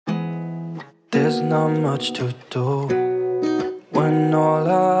There's not much to do when all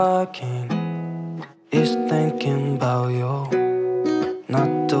I can is thinking about you.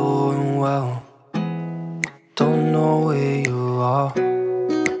 Not doing well, don't know where you are,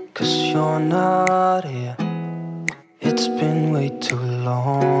 'cause you're not here. It's been way too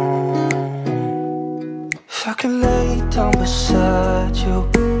long. If I could lay down beside you,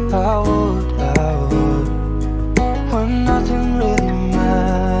 I would. When nothing really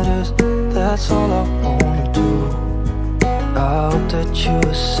matters, that's all I wanna do. I hope that you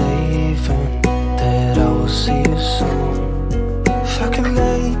are safe and that I will see you soon. If I could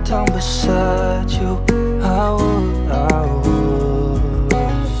lay down beside you, I would.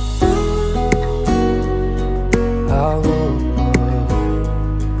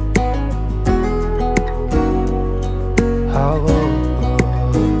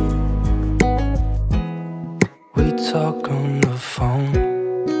 We talk on the phone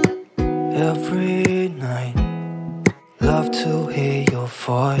every night. Love to hear your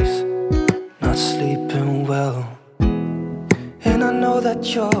voice. Not sleeping well, and I know that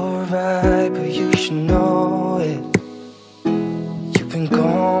you're right, but you should know it. You've been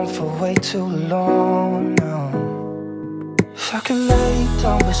gone for way too long now. If I could lay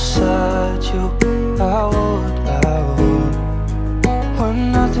down beside you, I would.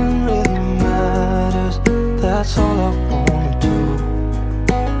 When nothing really matters, that's all I wanna do.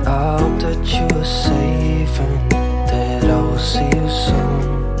 I hope that you are safe and that I will see you soon.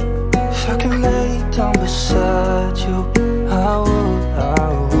 If I can lay down beside you,